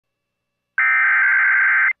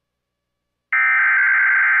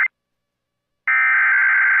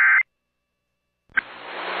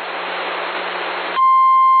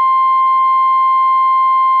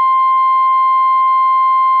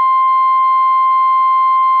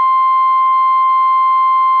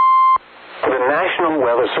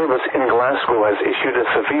Service in Glasgow has issued a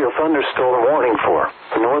severe thunderstorm warning for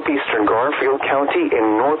northeastern Garfield County in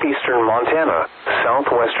northeastern Montana,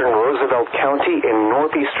 southwestern Roosevelt County in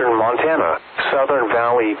northeastern Montana, southern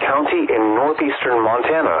Valley County in northeastern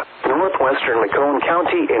Montana, northwestern Macomb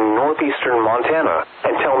County in northeastern Montana,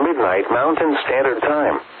 until midnight Mountain Standard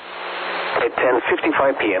Time. At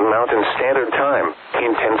 10:55 p.m. Mountain Standard Time,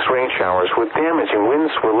 intense rain showers with damaging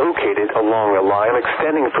winds were located along a line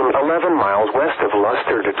extending from 11 miles west of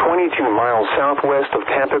Luster to 22 miles southwest of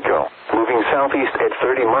Tampico, moving southeast at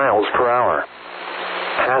 30 miles per hour.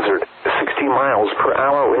 Hazard, 60 miles per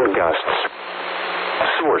hour wind gusts.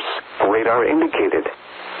 Source, radar indicated.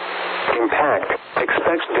 Impact,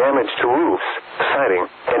 expects damage to roofs, siding,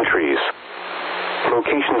 and trees.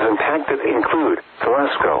 Locations impacted include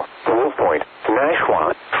Glasgow, Wolf Point,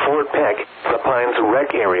 Nashua, Fort Peck, The Pines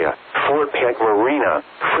Rec Area, Fort Peck Marina,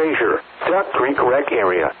 Fraser, Duck Creek Rec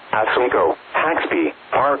Area, Oswego, Haxby,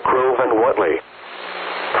 Park Grove, and Watley.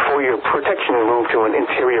 For your protection, move to an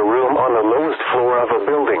interior room on the lowest floor of a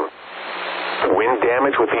building. Wind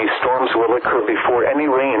damage with these storms will occur before any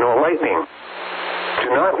rain or lightning. Do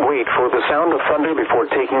not wait for the sound of thunder before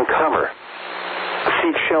taking cover.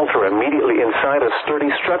 Seek shelter immediately inside a sturdy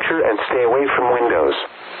structure and stay away from windows.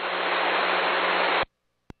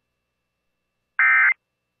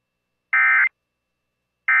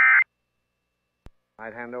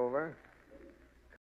 Right hand over.